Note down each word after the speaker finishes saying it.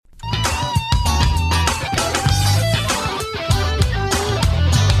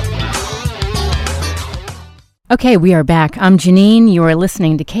Okay, we are back. I'm Janine. You are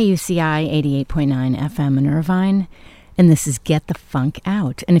listening to KUCI 88.9 FM in Irvine, and this is Get the Funk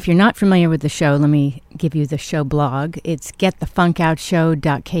Out. And if you're not familiar with the show, let me give you the show blog. It's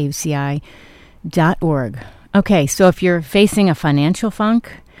getthefunkoutshow.kuci.org. Okay, so if you're facing a financial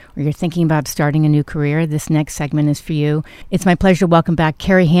funk or you're thinking about starting a new career, this next segment is for you. It's my pleasure to welcome back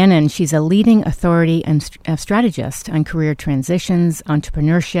Carrie Hannon. She's a leading authority and strategist on career transitions,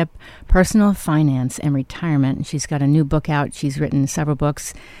 entrepreneurship, personal finance, and retirement. She's got a new book out. She's written several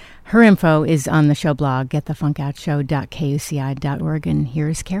books. Her info is on the show blog, getthefunkoutshow.kuci.org. And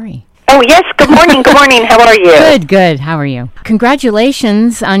here's Carrie. Oh, yes. Good morning. Good morning. How are you? Good. How are you?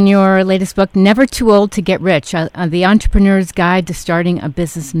 Congratulations on your latest book, Never Too Old to Get Rich, The Entrepreneur's Guide to Starting a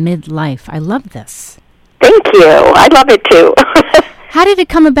Business Midlife. I love this. Thank you. I love it, too. How did it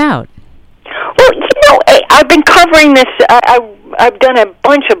come about? Well, I've been covering this. I've done a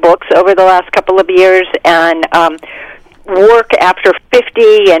bunch of books over the last couple of years, and work after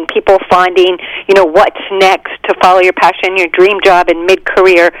 50 and people finding, what's next to follow your passion, your dream job in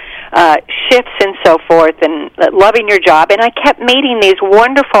mid-career shifts and so forth, and loving your job. And I kept meeting these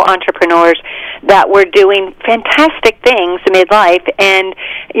wonderful entrepreneurs that were doing fantastic things midlife and,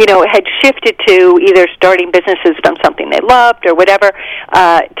 had shifted to either starting businesses from something they loved or whatever,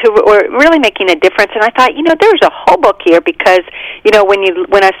 or really making a difference. And I thought, there's a whole book here because,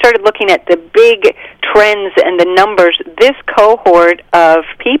 when I started looking at the big trends and the numbers, this cohort of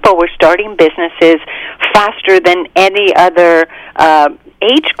people were starting businesses faster than any other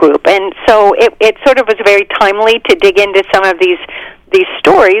age group, and so it sort of was very timely to dig into some of these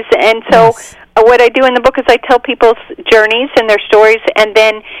stories. And so Yes. What I do in the book is I tell people's journeys and their stories, and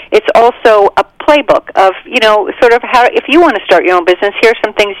then it's also a playbook of, sort of how, if you want to start your own business, here's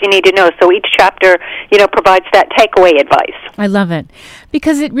some things you need to know. So each chapter, provides that takeaway advice. I love it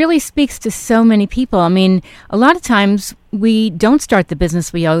because it really speaks to so many people. I mean, a lot of times we don't start the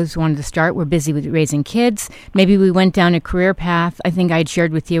business we always wanted to start. We're busy with raising kids. Maybe we went down a career path. I think I had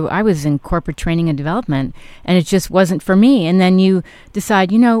shared with you, I was in corporate training and development, and it just wasn't for me. And then you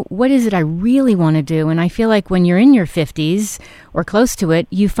decide, what is it I really want to do? And I feel like when you're in your 50s or close to it,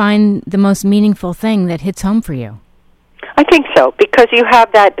 you find the most meaningful thing that hits home for you. I think so, because you have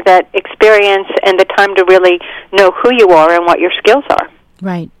that experience and the time to really know who you are and what your skills are.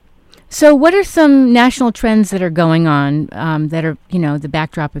 Right. So what are some national trends that are going on that are, the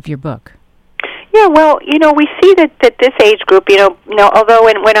backdrop of your book? Yeah, well, we see that this age group, although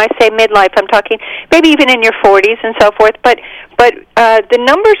when I say midlife, I'm talking maybe even in your 40s and so forth, but the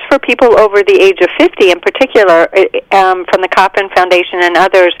numbers for people over the age of 50 in particular, from the Kauffman Foundation and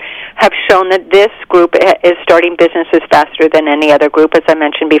others, have shown that this group is starting businesses faster than any other group, as I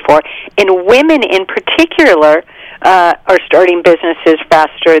mentioned before. And women in particular are starting businesses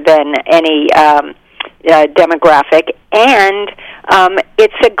faster than any demographic, and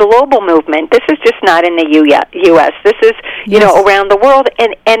it's a global movement. This is just not in the U.S. This is, around the world,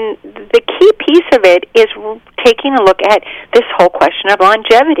 and the key piece of it is taking a look at this whole question of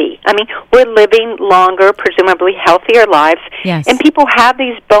longevity. I mean, we're living longer, presumably healthier lives, Yes. and people have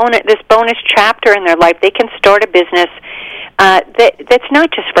this bonus chapter in their life. They can start a business that's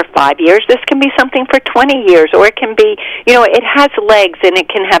not just for 5 years. This can be something for 20 years, or it can be, it has legs and it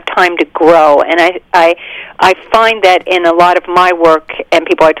can have time to grow. And I find that in a lot of my work and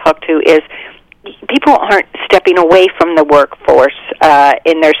people I talk to is people aren't stepping away from the workforce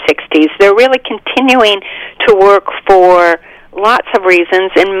in their 60s. They're really continuing to work for lots of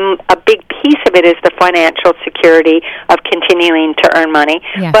reasons, and a big piece of it is the financial security of continuing to earn money.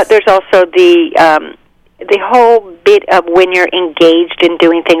 Yes. But there's also the whole bit of when you're engaged in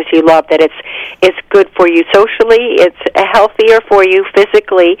doing things you love, that it's good for you socially, it's healthier for you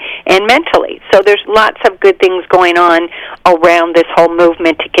physically and mentally. So there's lots of good things going on around this whole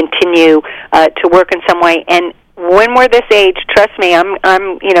movement to continue to work in some way. And when we're this age, trust me, I'm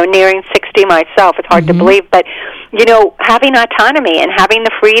nearing 60 myself. It's hard to believe, but having autonomy and having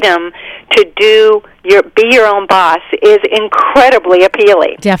the freedom to be your own boss is incredibly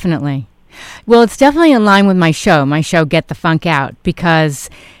appealing. Definitely. Well, it's definitely in line with my show Get the Funk Out, because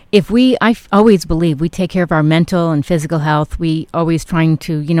I always believe we take care of our mental and physical health. We always trying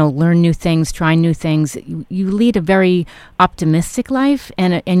to, learn new things, try new things. You lead a very optimistic life,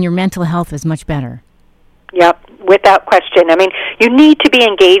 and your mental health is much better. Yep, without question. I mean, you need to be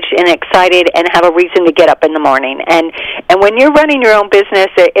engaged and excited and have a reason to get up in the morning. And when you're running your own business,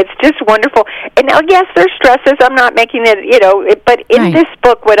 it's just wonderful. And now, yes, there's stresses. I'm not making it, but in this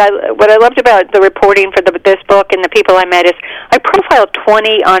book, what I loved about the reporting for this book and the people I met is I profiled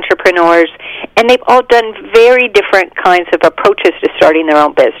 20 entrepreneurs, and they've all done very different kinds of approaches to starting their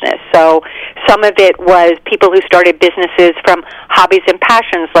own business. So some of it was people who started businesses from hobbies and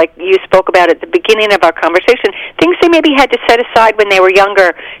passions, like you spoke about at the beginning of our conversation, things they maybe had to set aside when they were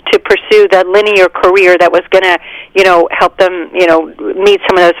younger to pursue the linear career that was going to, help them, meet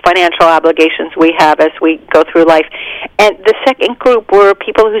some of those financial obligations we have as we go through life. And the second group were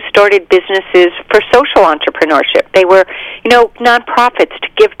people who started businesses for social entrepreneurship. They were, nonprofits to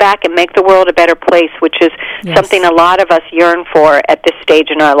give back and make the world a better place, which is something a lot of us yearn for at this stage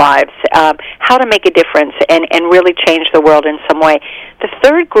in our lives. How to make a difference and really change the world in some way. The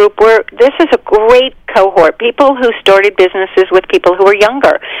third group this is a great cohort, people who started businesses with people who are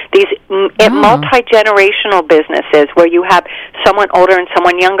younger. These multi-generational businesses where you have someone older and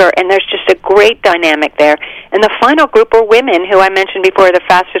someone younger, and there's just a great dynamic there. And the final group are women, who I mentioned before, are the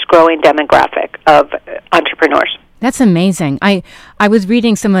fastest growing demographic of entrepreneurs. That's amazing. I was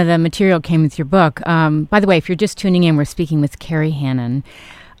reading some of the material came with your book. By the way, if you're just tuning in, we're speaking with Carrie Hannon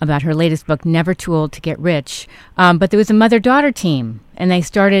about her latest book, Never Too Old to Get Rich. But there was a mother-daughter team, and they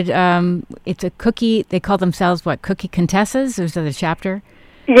started, it's a cookie, they call themselves, Cookie Contessas? There's another chapter.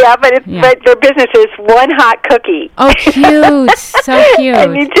 Yeah, but their business is one hot cookie. Oh, cute. So cute.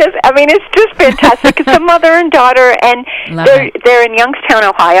 And it's just fantastic. It's a mother and daughter, and they're in Youngstown,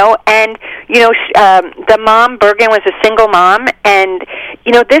 Ohio, and, the mom, Bergen, was a single mom, and,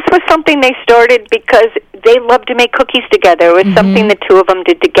 this was something they started because they loved to make cookies together. It was something the two of them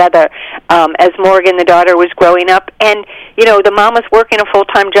did together as Morgan, the daughter, was growing up. And, the mom was working a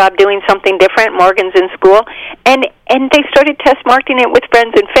full-time job doing something different. Morgan's in school. And they started test marketing it with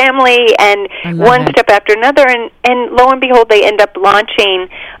friends and family, and one step after another. And lo and behold, they end up launching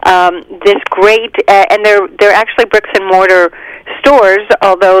this great, and they're actually bricks and mortar stores,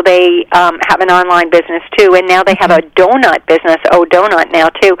 although they have an online business too, and now they have a donut business, Donut now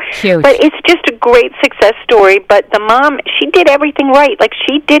too. Cute. But it's just a great success story. But the mom, she did everything right. Like,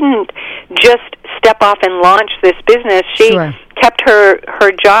 she didn't just step off and launch this business. She kept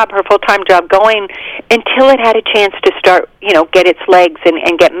her job, her full-time job, going until it had a chance to start, get its legs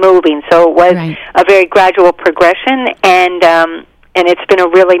and get moving. So it was a very gradual progression, and it's been a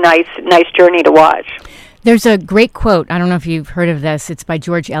really nice journey to watch. There's a great quote. I don't know if you've heard of this. It's by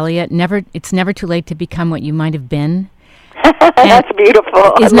George Eliot. It's never too late to become what you might have been. That's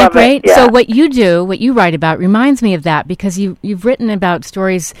beautiful. Isn't that great? Yeah. So what you write about reminds me of that, because you've written about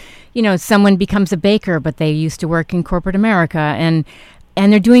stories, someone becomes a baker, but they used to work in corporate America, and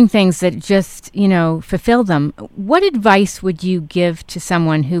they're doing things that just, fulfill them. What advice would you give to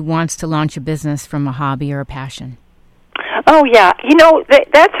someone who wants to launch a business from a hobby or a passion? Oh, yeah.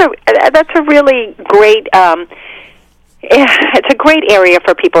 That's a really great it's a great area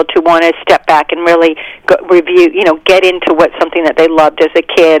for people to want to step back and really review, get into what's something that they loved as a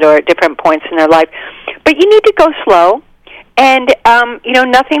kid or at different points in their life. But you need to go slow and,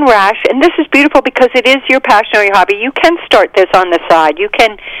 nothing rash. And this is beautiful because it is your passion or your hobby. You can start this on the side. You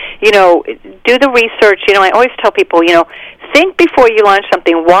can, do the research. I always tell people, think before you launch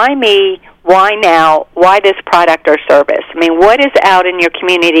something. Why me? Why now? Why this product or service? I mean, what is out in your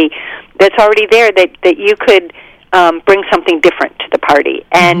community that's already there that you could bring something different to the party?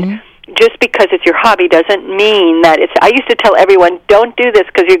 And just because it's your hobby doesn't mean that it's... I used to tell everyone, don't do this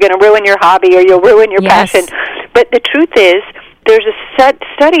because you're going to ruin your hobby or you'll ruin your passion. But the truth is, there's a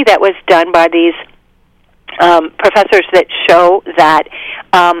study that was done by these professors that show that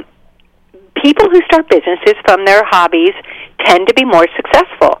people who start businesses from their hobbies tend to be more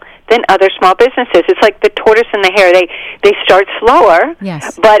successful than other small businesses. It's like the tortoise and the hare. They start slower,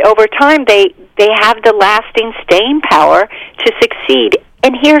 but over time they have the lasting staying power to succeed.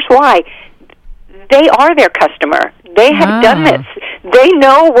 And here's why. They are their customer. They have done this. They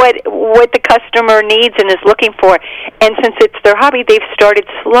know what the customer needs and is looking for. And since it's their hobby, they've started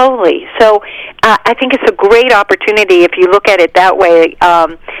slowly. So I think it's a great opportunity if you look at it that way.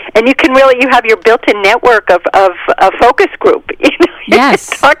 And you have your built-in network of a focus group. You can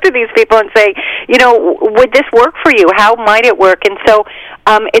talk to these people and say, would this work for you? How might it work? And so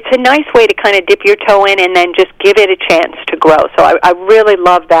it's a nice way to kind of dip your toe in and then just give it a chance to grow. So I really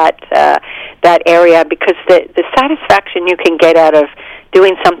love that area, because the satisfaction you can get out of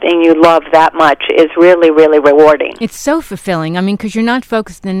doing something you love that much is really, really rewarding. It's so fulfilling. I mean, because you're not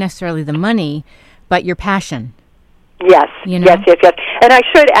focused on necessarily the money, but your passion. Yes, yes. And I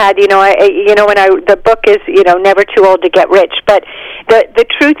should add, the book is, Never Too Old to Get Rich. But the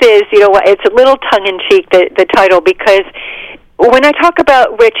truth is, it's a little tongue-in-cheek, the title, because when I talk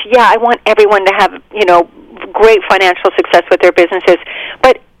about rich, I want everyone to have, great financial success with their businesses.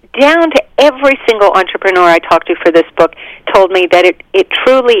 But down to every single entrepreneur I talked to for this book told me that it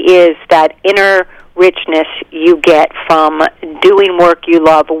truly is that inner richness you get from doing work you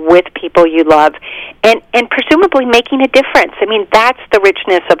love with people you love and presumably making a difference. I mean, that's the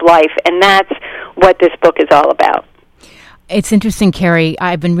richness of life, and that's what this book is all about. It's interesting, Carrie.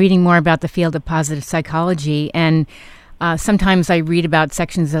 I've been reading more about the field of positive psychology, and sometimes I read about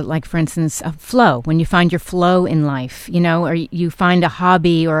sections that, like, for instance, flow, when you find your flow in life, you know, or you find a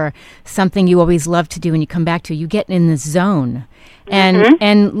hobby or something you always love to do and you come back to, you get in this zone.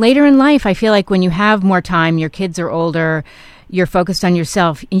 And later in life, I feel like when you have more time, your kids are older, you're focused on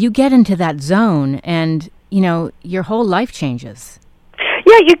yourself, and you get into that zone and, you know, your whole life changes.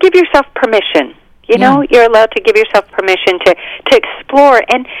 Yeah, you give yourself permission. You know, you're allowed to give yourself permission to explore.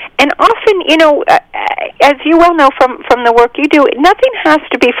 And often, you know, as you well know from the work you do, nothing has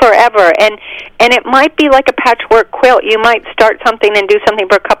to be forever. And it might be like a patchwork quilt. You might start something and do something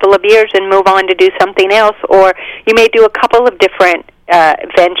for a couple of years and move on to do something else. Or you may do a couple of different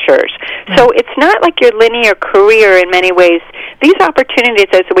ventures. Right. So it's not like your linear career in many ways. These opportunities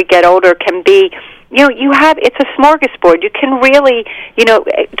as we get older can be, you know, it's a smorgasbord. You can really, you know,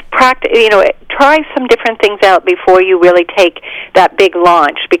 try some different things out before you really take that big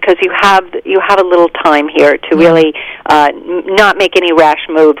launch, because you have a little time here to really not make any rash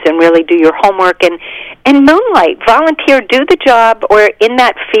moves and really do your homework and moonlight, volunteer, do the job or in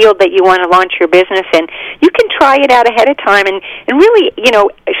that field that you want to launch your business in. You can try it out ahead of time and really, you know,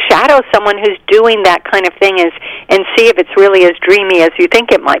 shadow someone who's doing that kind of thing and see if it's really as dreamy as you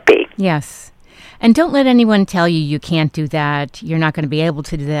think it might be. Yes. And don't let anyone tell you you can't do that, you're not going to be able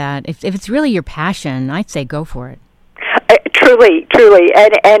to do that. If it's really your passion, I'd say go for it. Truly,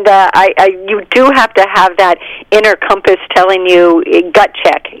 and you do have to have that inner compass telling you, gut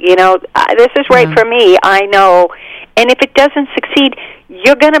check, you know, this is right for me, I know, and if it doesn't succeed,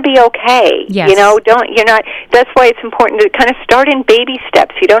 you're going to be okay. Yes. You know, that's why it's important to kind of start in baby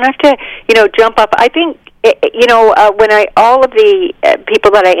steps. You don't have to, you know, jump up. I think, you know, when all of the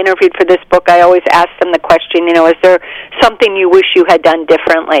people that I interviewed for this book, I always ask them the question, you know, is there something you wish you had done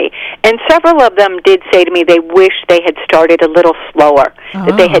differently? And several of them did say to me they wish they had started a little slower,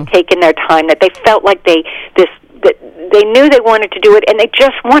 that they had taken their time, that they felt like they knew they wanted to do it, and they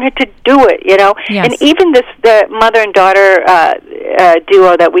just wanted to do it, you know. Yes. And even the mother and daughter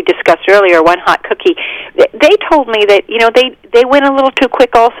duo that we discussed earlier, One Hot Cookie, they told me that, you know, they went a little too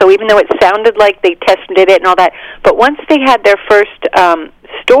quick also, even though it sounded like they tested it and all that. But once they had their first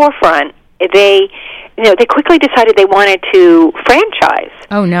storefront, they quickly decided they wanted to franchise.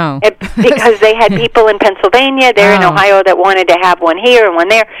 Oh, no. Because they had people in Pennsylvania, there in Ohio, that wanted to have one here and one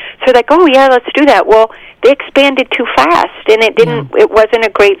there. So like, oh, yeah, let's do that. Well, they expanded too fast, and it wasn't a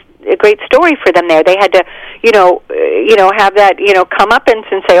great story for them there. They had to, you know, have that, you know, come up and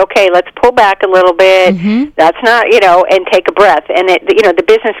say, okay, let's pull back a little bit. Mm-hmm. That's not, you know, and take a breath. And you know, the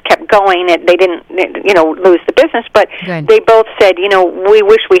business kept going. They didn't, you know, lose the business, but they both said, you know, we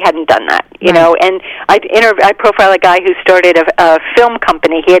wish we hadn't done that, you know. And I profile a guy who started a film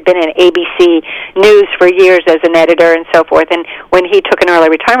company. He had been in ABC News for years as an editor and so forth. And when he took an early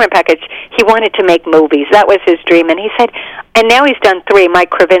retirement package, he wanted to make movies. That was his dream. And he said, and now he's done 3, Mike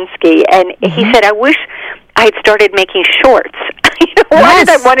Krasinski, and he said, I wish I had started making shorts. You know, why did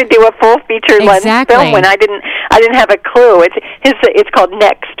I want to do a full feature length film when I didn't have a clue? It's called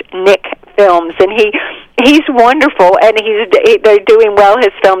Nick Films, and he's wonderful, and they're doing well,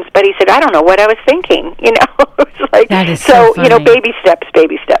 his films. But he said, I don't know what I was thinking. You know, it's like, that is so funny. You know, baby steps.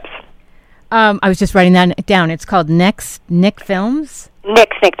 I was just writing that down. It's called Nick Films.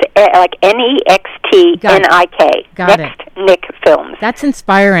 Nick, like NEXTNIK. Got it. Nick Films. That's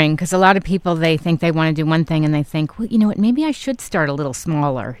inspiring, because a lot of people, they think they want to do one thing, and they think, well, you know what, maybe I should start a little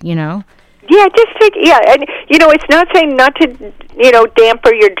smaller, you know? Yeah, and, you know, it's not saying not to, you know,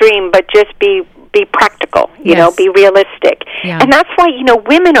 damper your dream, but just be practical, you know, be realistic. Yeah. And that's why, you know,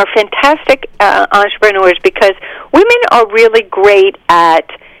 women are fantastic entrepreneurs, because women are really great at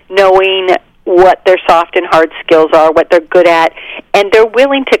knowing what their soft and hard skills are, what they're good at, and they're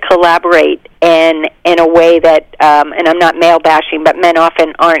willing to collaborate in a way that, and I'm not male bashing, but men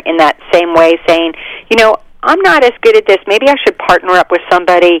often aren't in that same way, saying, you know, I'm not as good at this, maybe I should partner up with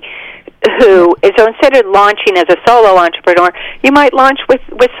somebody who is, so instead of launching as a solo entrepreneur, you might launch with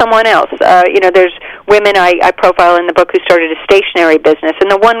someone else. You know, there's women I profile in the book who started a stationery business,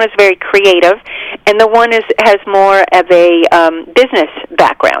 and the one was very creative, and the one has more of a business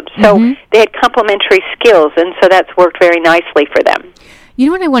background. So they had complementary skills, and so that's worked very nicely for them. You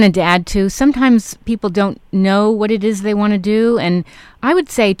know what I wanted to add to? Sometimes people don't know what it is they want to do, and I would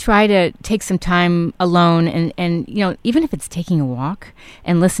say try to take some time alone and even if it's taking a walk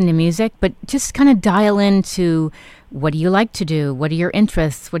and listen to music, but just kind of dial into what do you like to do? What are your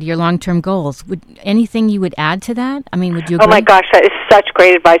interests? What are your long-term goals? Would anything you would add to that? I mean, would you agree? Oh, my gosh, that is such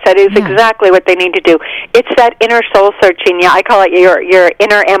great advice. That is exactly what they need to do. It's that inner soul searching. Yeah, I call it your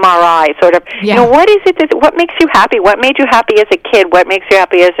inner MRI, sort of. Yeah. What is it what makes you happy? What made you happy as a kid? What makes you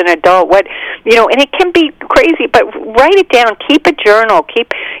happy as an adult? And it can be crazy, but write it down. Keep a journal.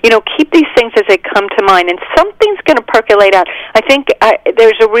 Keep these things as they come to mind, and something's going to percolate out. I think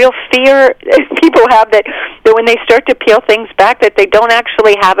there's a real fear people have that when they start to peel things back that they don't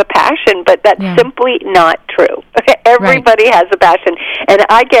actually have a passion, but that's simply not true. Everybody has a passion, and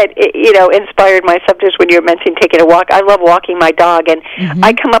I get inspired myself just when you're mentioning taking a walk. I love walking my dog, and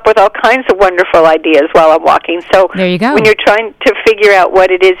I come up with all kinds of wonderful ideas while I'm walking. So there you go. When you're trying to figure out what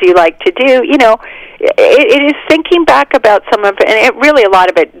it is you like to do, it is thinking back about some of it, and a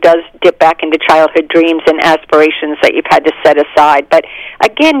lot of it does dip back into childhood dreams and aspirations that you've had to set aside. But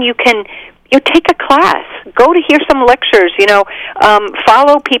again, you take a class, go to hear some lectures,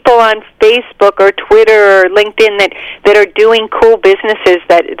 follow people on Facebook or Twitter or LinkedIn that are doing cool businesses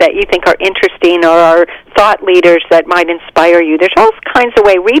that you think are interesting, or are thought leaders that might inspire you. There's all kinds of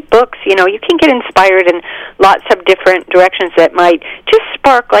ways. Read books, you can get inspired in lots of different directions that might just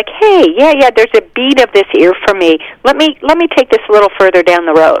spark like, hey, there's a beat of this here for me. Let me take this a little further down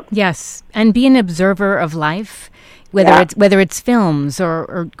the road. Yes, and be an observer of life. Whether it's films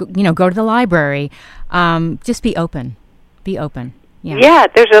or go to the library, just be open. Be open. Yeah,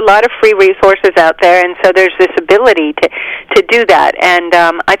 there's a lot of free resources out there, and so there's this ability to do that. And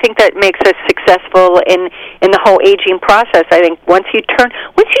I think that makes us successful in the whole aging process. I think once you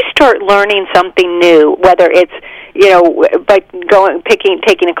start learning something new, whether it's by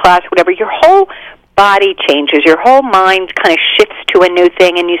taking a class, whatever, your whole body changes, your whole mind kind of shifts to a new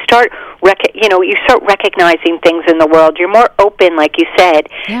thing, and you start recognizing things in the world. You're more open, like you said,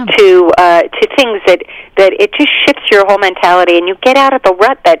 to things that it just shifts your whole mentality, and you get out of the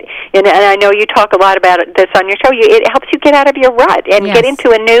rut and I know you talk a lot about this on your show. It helps you get out of your rut and get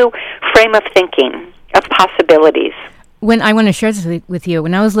into a new frame of thinking, of possibilities. When I want to share this with you,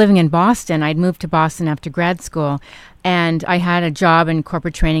 when I was living in Boston, I'd moved to Boston after grad school, and I had a job in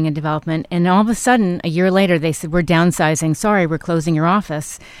corporate training and development, and all of a sudden, a year later, they said, we're downsizing. Sorry, we're closing your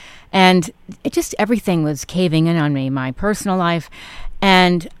office. And everything was caving in on me, my personal life.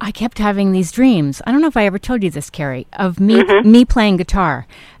 And I kept having these dreams. I don't know if I ever told you this, Carrie, of me playing guitar.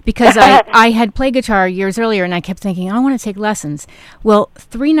 Because I had played guitar years earlier, and I kept thinking, I want to take lessons. Well,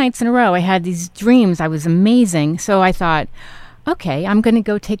 3 nights in a row, I had these dreams. I was amazing. So I thought, okay, I'm going to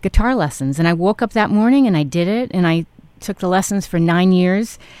go take guitar lessons. And I woke up that morning, and I did it, and I took the lessons for 9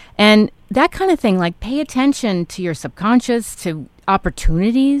 years. And that kind of thing, like pay attention to your subconscious, to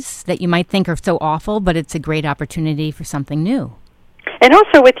opportunities that you might think are so awful, but it's a great opportunity for something new. And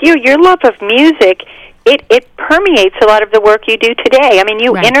also with you, your love of music, it permeates a lot of the work you do today. I mean,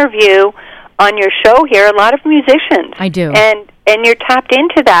 you interview on your show here a lot of musicians. I do. And you're tapped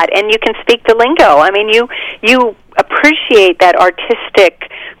into that, and you can speak the lingo. I mean, you appreciate that artistic,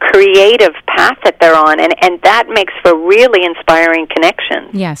 creative path that they're on, and that makes for really inspiring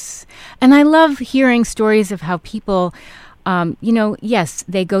connections. Yes. And I love hearing stories of how people, yes,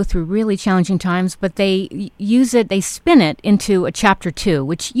 they go through really challenging times, but they they spin it into a chapter 2,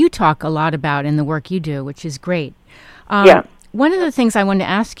 which you talk a lot about in the work you do, which is great. One of the things I wanted to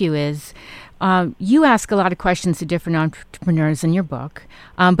ask you is, you ask a lot of questions to different entrepreneurs in your book,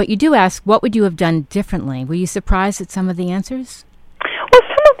 but you do ask, what would you have done differently? Were you surprised at some of the answers? Well,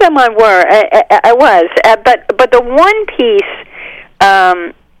 some of them I was, but the one piece,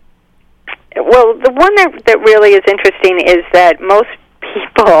 the one that really is interesting is that most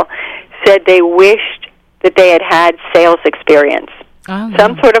people said they wished that they had sales experience,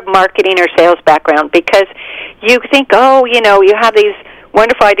 some sort of marketing or sales background, because you think, you have these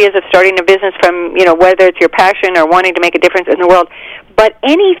wonderful ideas of starting a business from, whether it's your passion or wanting to make a difference in the world. But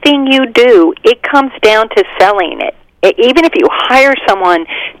anything you do, it comes down to selling it. Even if you hire someone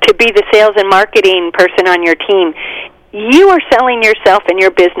to be the sales and marketing person on your team, you are selling yourself and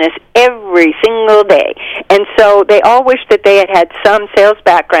your business every single day. And so they all wish that they had some sales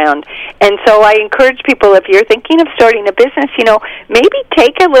background. And so I encourage people, if you're thinking of starting a business, maybe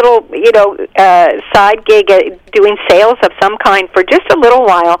take a little, side gig at doing sales of some kind for just a little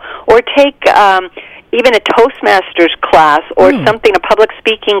while, or take even a Toastmasters class or something, a public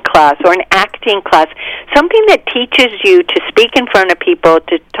speaking class or an acting class, something that teaches you to speak in front of people,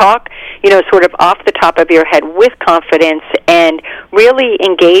 to talk, sort of off the top of your head with confidence and really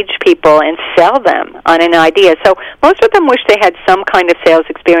engage people and sell them on an idea. So most of them wish they had some kind of sales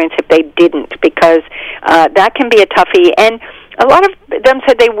experience if they didn't, because that can be a toughie. And a lot of them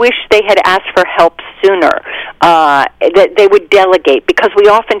said they wish they had asked for help sooner, that they would delegate, because we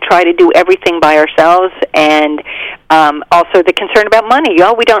often try to do everything by ourselves, and also the concern about money.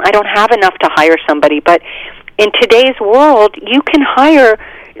 I don't have enough to hire somebody, but in today's world, you can hire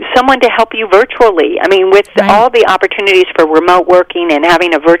someone to help you virtually. I mean, with all the opportunities for remote working and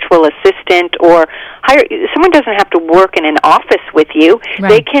having a virtual assistant, or someone doesn't have to work in an office with you. Right.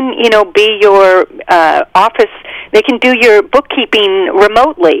 They can, be your office. They can do your bookkeeping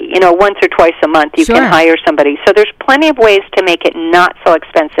remotely, once or twice a month. You can hire somebody. So there's plenty of ways to make it not so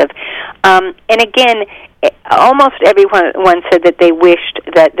expensive. And again, almost everyone said that they wished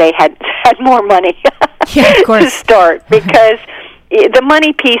that they had more money to start, because the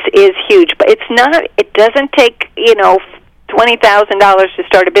money piece is huge, but it's not. It doesn't take $20,000 to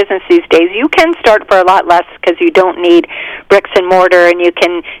start a business these days. You can start for a lot less, because you don't need bricks and mortar, and you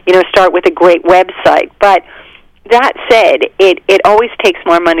can start with a great website. But that said, it always takes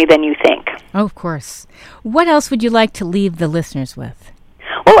more money than you think. Oh, of course. What else would you like to leave the listeners with?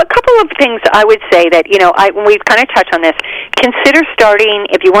 Well, a couple of things I would say that, we've kind of touched on this. Consider starting,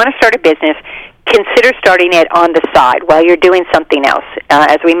 if you want to start a business, consider starting it on the side while you're doing something else.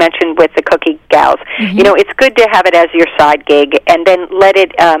 As we mentioned with the Cookie Gals, it's good to have it as your side gig, and then let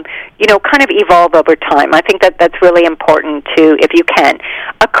it, kind of evolve over time. I think that's really important too, if you can.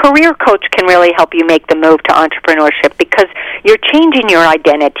 A career coach can really help you make the move to entrepreneurship, because you're changing your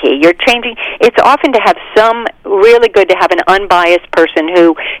identity. It's often to have really good to have an unbiased person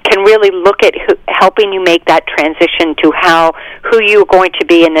who can really look at helping you make that transition to who you're going to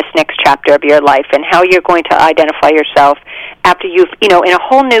be in this next chapter of your life, and how you're going to identify yourself after you've, in a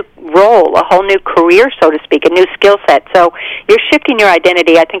whole new role, a whole new career, so to speak, a new skill set. So you're shifting your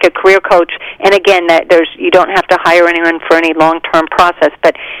identity. I think a career coach, and again, you don't have to hire anyone for any long-term process,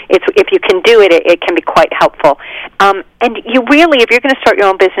 but if you can do it, it can be quite helpful. And you really, if you're going to start your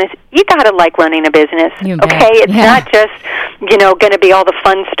own business, you got to like running a business. Okay, it's not just going to be all the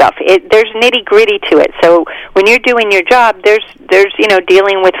fun stuff. There's nitty-gritty to it. So when you're doing your job, there's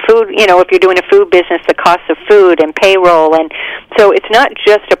dealing with food. If you're doing a food business, the cost of food and payroll, and so it's not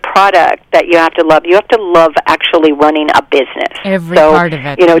just a product that you have to love. You have to love actually running a business. Every part of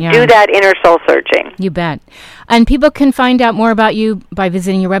it. Do that inner soul searching. You bet. And people can find out more about you by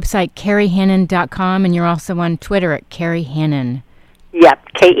visiting your website, KerryHannon.com, and you're also on Twitter at Kerry Hannon. Yep,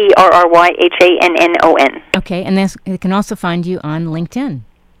 KerryHannon. Okay, and they can also find you on LinkedIn.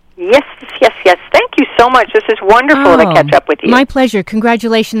 Yes. Thank you so much. This is wonderful to catch up with you. My pleasure.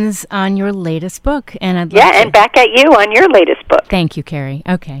 Congratulations on your latest book. And and back at you on your latest book. Thank you, Kerry.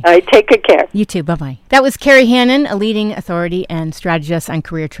 Okay. All right, take good care. You too. Bye-bye. That was Kerry Hannon, a leading authority and strategist on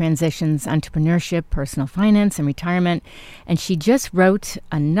career transitions, entrepreneurship, personal finance, and retirement. And she just wrote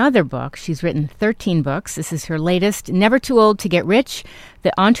another book. She's written 13 books. This is her latest, Never Too Old to Get Rich,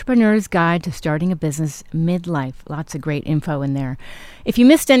 The Entrepreneur's Guide to Starting a Business Midlife. Lots of great info in there. If you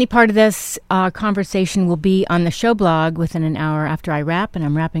missed any part of this, our conversation will be on the show blog within an hour after I wrap, and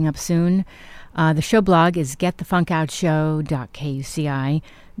I'm wrapping up soon. The show blog is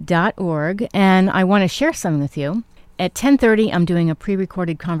getthefunkoutshow.kuci.org, and I want to share something with you. At 10:30, I'm doing a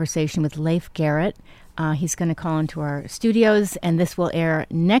pre-recorded conversation with Leif Garrett. He's going to call into our studios, and this will air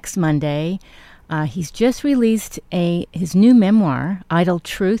next Monday. He's just released his new memoir, Idle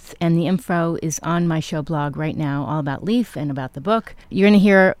Truth, and the info is on my show blog right now, all about Leif and about the book. You're going to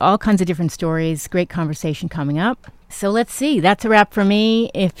hear all kinds of different stories, great conversation coming up. So let's see. That's a wrap for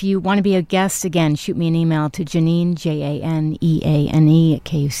me. If you want to be a guest, again, shoot me an email to Janine, JANEANE at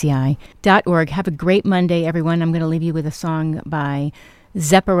KUCI.org. Have a great Monday, everyone. I'm going to leave you with a song by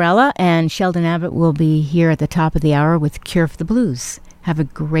Zepparella, and Sheldon Abbott will be here at the top of the hour with Cure for the Blues. Have a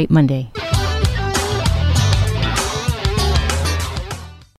great Monday.